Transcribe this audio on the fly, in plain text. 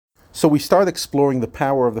So we start exploring the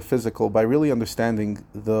power of the physical by really understanding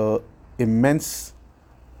the immense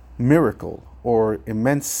miracle or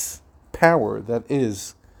immense power that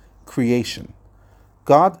is creation.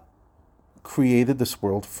 God created this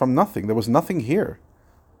world from nothing. There was nothing here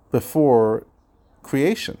before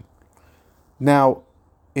creation. Now,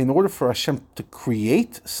 in order for Hashem to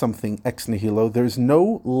create something ex nihilo, there's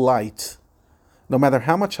no light. No matter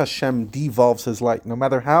how much Hashem devolves his light, no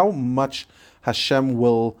matter how much Hashem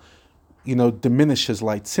will, diminish his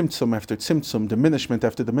light, tzimtzum after tzimtzum, diminishment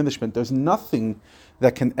after diminishment, there's nothing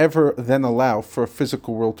that can ever then allow for a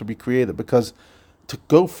physical world to be created, because to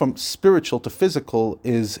go from spiritual to physical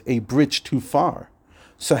is a bridge too far.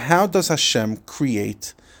 So how does Hashem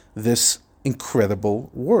create this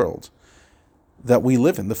incredible world that we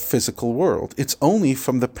live in, the physical world? It's only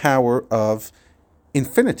from the power of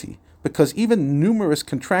infinity, because even numerous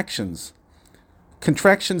contractions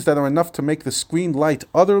that are enough to make the screen light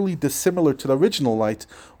utterly dissimilar to the original light,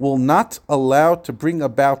 will not allow to bring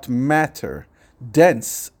about matter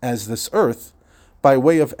dense as this earth by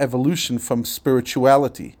way of evolution from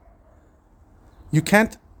spirituality. You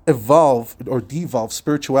can't evolve or devolve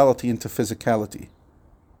spirituality into physicality.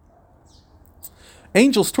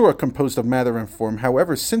 Angels too are composed of matter and form.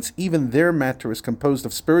 However, since even their matter is composed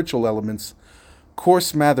of spiritual elements,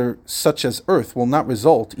 coarse matter such as earth will not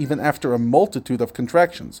result even after a multitude of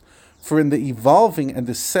contractions. For in the evolving and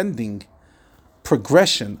descending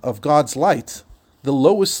progression of God's light, the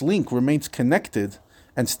lowest link remains connected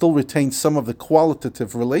and still retains some of the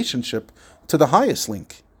qualitative relationship to the highest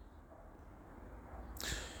link.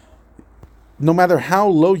 No matter how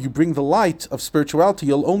low you bring the light of spirituality,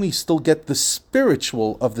 you'll only still get the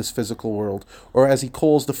spiritual of this physical world, or as he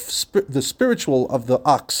calls the spiritual of the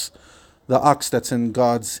ox that's in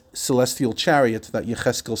God's celestial chariot that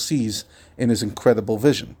Yecheskel sees in his incredible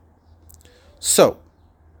vision. So,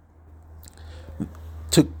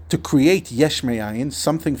 to create yesh me'ayin,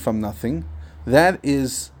 something from nothing, that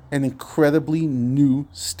is an incredibly new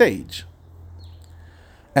stage.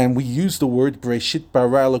 And we use the word Breshit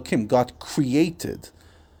bara Elokim, God created,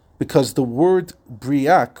 because the word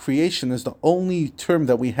Bria, creation, is the only term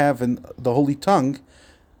that we have in the Holy Tongue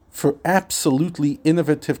for absolutely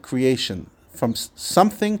innovative creation, from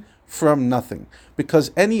something from nothing.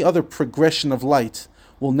 Because any other progression of light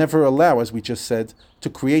will never allow, as we just said, to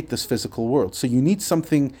create this physical world. So you need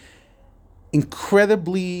something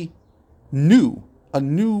incredibly new, a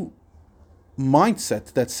new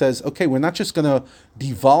mindset that says, okay, we're not just going to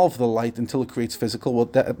devolve the light until it creates physical. Well,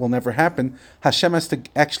 that will never happen. Hashem has to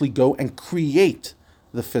actually go and create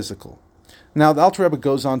the physical. Now, the Alter Rebbe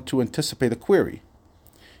goes on to anticipate a query.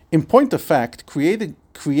 In point of fact,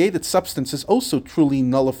 created substance is also truly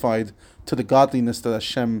nullified to the godliness that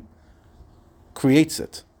Hashem creates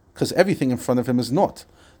it, because everything in front of him is naught.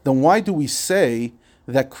 Then why do we say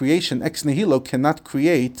that creation ex nihilo cannot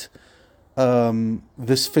create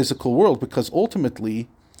this physical world? Because ultimately,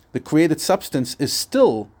 the created substance is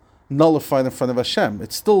still nullified in front of Hashem.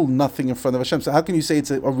 It's still nothing in front of Hashem. So how can you say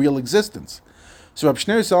it's a real existence? So Rab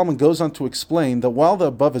Shneur Zalman goes on to explain that while the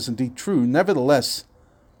above is indeed true, nevertheless,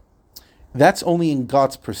 that's only in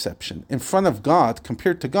God's perception. In front of God,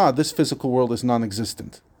 compared to God, this physical world is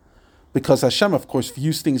non-existent. Because Hashem, of course,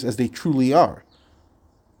 views things as they truly are,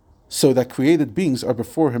 so that created beings are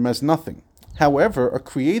before him as nothing. However, a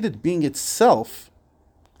created being itself,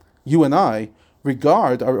 you and I,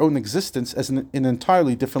 regard our own existence as an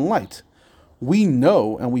entirely different light. We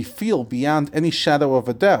know and we feel beyond any shadow of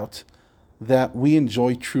a doubt that we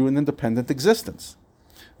enjoy true and independent existence.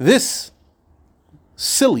 This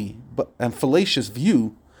silly and fallacious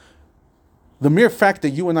view, the mere fact that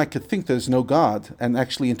you and I could think there's no God and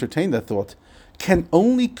actually entertain that thought, can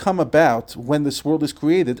only come about when this world is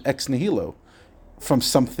created ex nihilo, from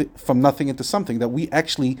nothing into something, that we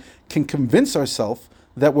actually can convince ourselves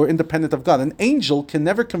that we're independent of God. An angel can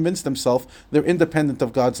never convince themselves they're independent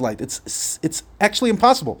of God's light. It's actually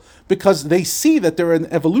impossible, because they see that they're an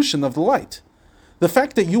evolution of the light. The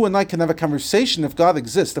fact that you and I can have a conversation if God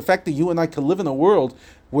exists, the fact that you and I can live in a world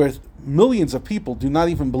where millions of people do not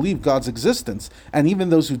even believe God's existence, and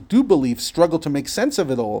even those who do believe struggle to make sense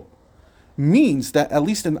of it all, means that, at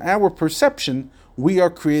least in our perception, we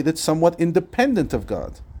are created somewhat independent of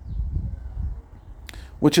God.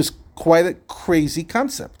 Which is quite a crazy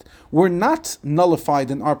concept. We're not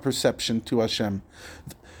nullified in our perception to Hashem.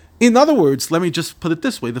 In other words, let me just put it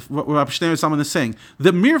this way, what Rabbi Shneur Zalman is saying,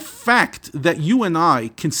 the mere fact that you and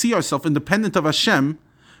I can see ourselves independent of Hashem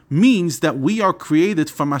means that we are created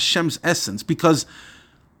from Hashem's essence, because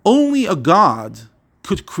only a God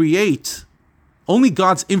could create, only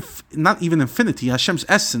God's, not even infinity, Hashem's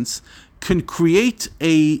essence, can create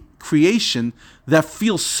a creation that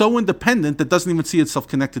feels so independent that doesn't even see itself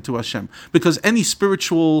connected to Hashem. Because any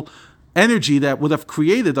spiritual energy that would have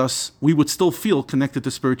created us, we would still feel connected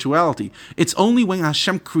to spirituality. It's only when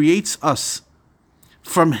Hashem creates us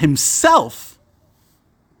from Himself,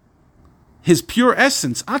 His pure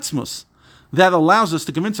essence, Atzmus, that allows us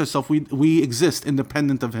to convince ourselves we exist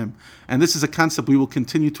independent of Him. And this is a concept we will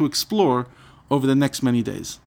continue to explore over the next many days.